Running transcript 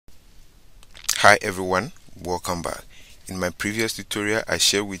Hi everyone, welcome back. In my previous tutorial I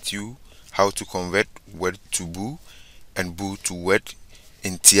shared with you how to convert word to bool and bool to word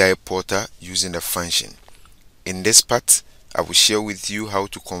in TI Porter using the function. In this part I will share with you how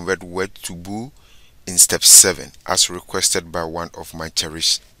to convert word to bool in step 7 as requested by one of my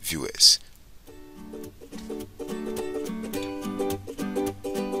cherished viewers.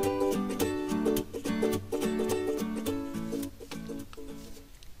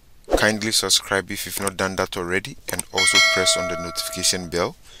 Kindly subscribe if you've not done that already, and also press on the notification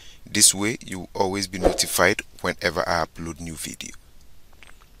bell. This way you will always be notified whenever I upload new video.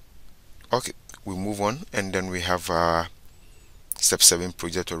 Okay, we move on, and then we have our step 7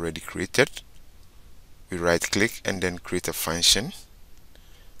 project already created. We right click and then create a function,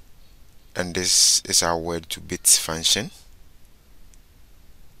 and this is our word to bits function.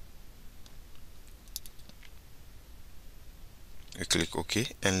 We click OK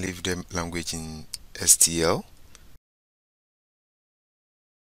and leave the language in STL.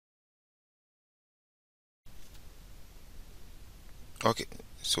 Okay,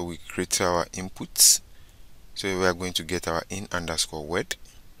 so we create our inputs. So we are going to get our in underscore word,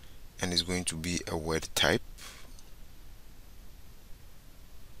 and it's going to be a word type.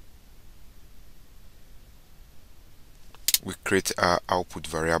 We create our output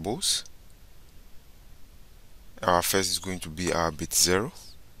variables. Our first is going to be our bit 0.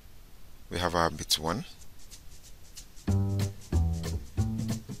 We have our bit 1.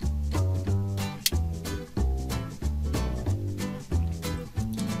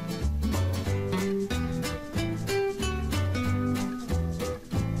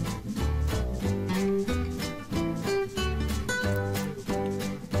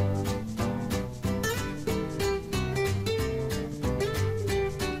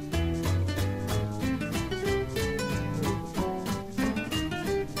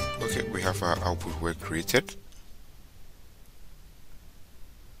 Okay, we have our output word created.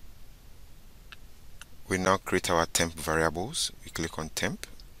 We now create our temp variables. We click on temp,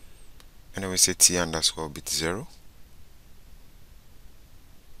 and then we say t underscore bit 0.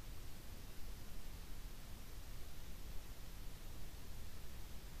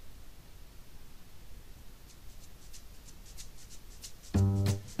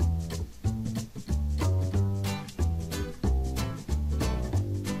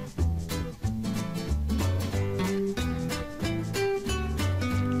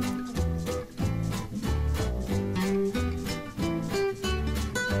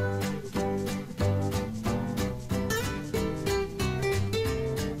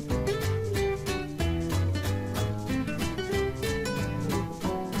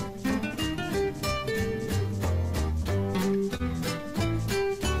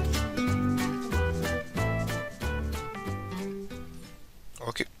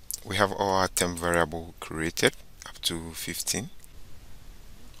 Okay, we have all our temp variable created up to 15.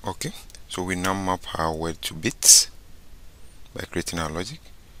 Okay, so we now map our word to bits by creating our logic.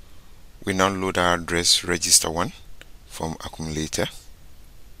 We now load our address register 1 from accumulator.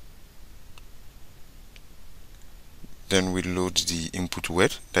 Then we load the input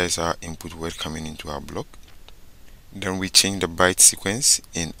word, that is our input word coming into our block. Then we change the byte sequence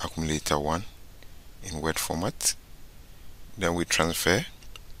in accumulator 1 in word format. Then we transfer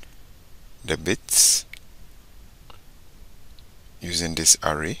the bits using this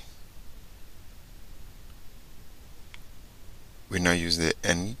array. We now use the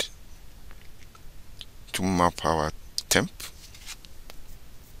end to map our temp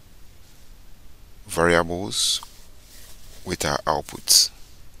variables with our outputs.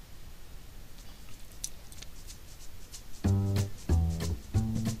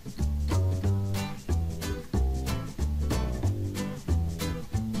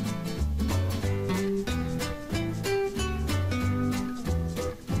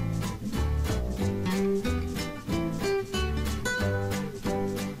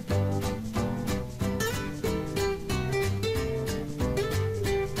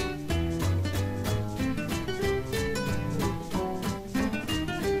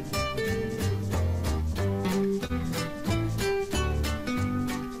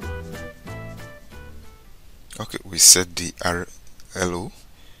 Okay, we set the RLO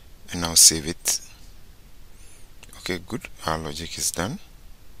and now save it. Okay, good. Our logic is done.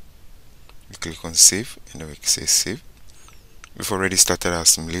 We click on save and then we say save. We've already started our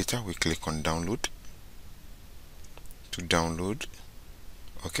simulator. We click on download. To download,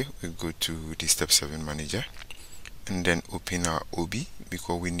 okay, we go to the step 7 manager and then open our OB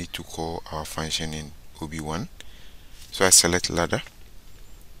because we need to call our function in OB1. So I select ladder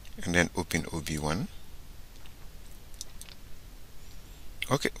and then open OB1.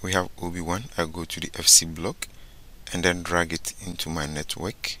 Okay, we have OB1. I go to the FC block and then drag it into my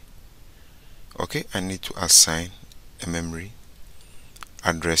network. Okay, I need to assign a memory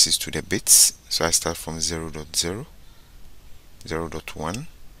addresses to the bits, so I start from 0.0, 0.1,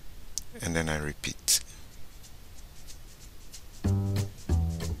 and then I repeat.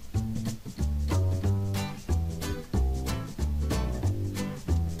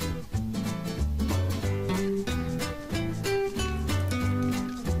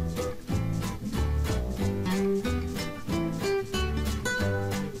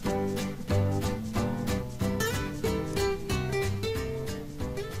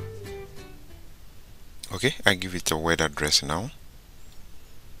 Okay, I give it a word address now.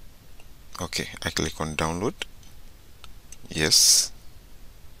 Okay, I click on download. Yes.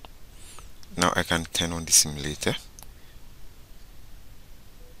 Now I can turn on the simulator.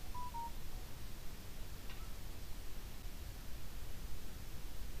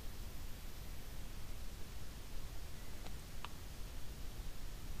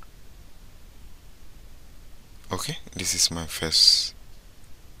 Okay, this is my first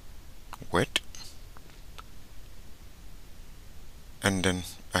word. And then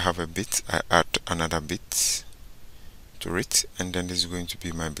I have a bit, I add another bit to it, and then this is going to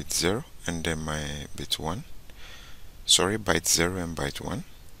be my bit 0 and then my bit 1. Sorry, byte 0 and byte 1.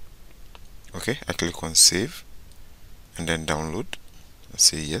 Okay, I click on save and then download. I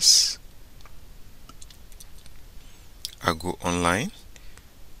say yes. I go online.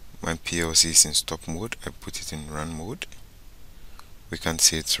 My PLC is in stop mode. I put it in run mode. We can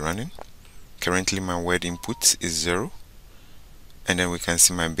see it's running. Currently my word input is 0, and then we can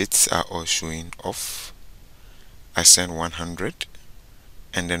see my bits are all showing off. I send 100,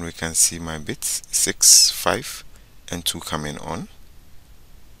 and then we can see my bits 6, 5, and 2 coming on.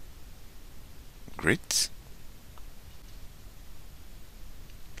 Great.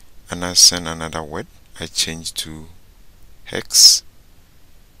 And I send another word. I change to hex,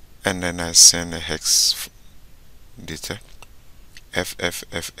 and then I send a hex data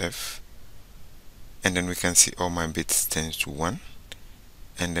FFFF, and then we can see all my bits tends to 1,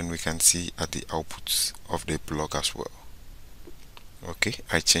 and then we can see at the outputs of the block as well. Okay,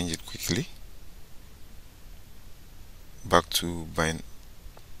 I change it quickly back to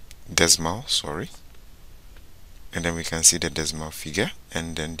decimal, sorry, and then we can see the decimal figure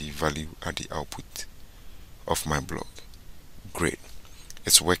and then the value at the output of my block. Great,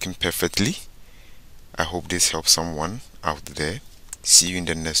 it's working perfectly. I hope this helps someone out there. See you in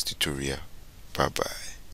the next tutorial. Bye bye.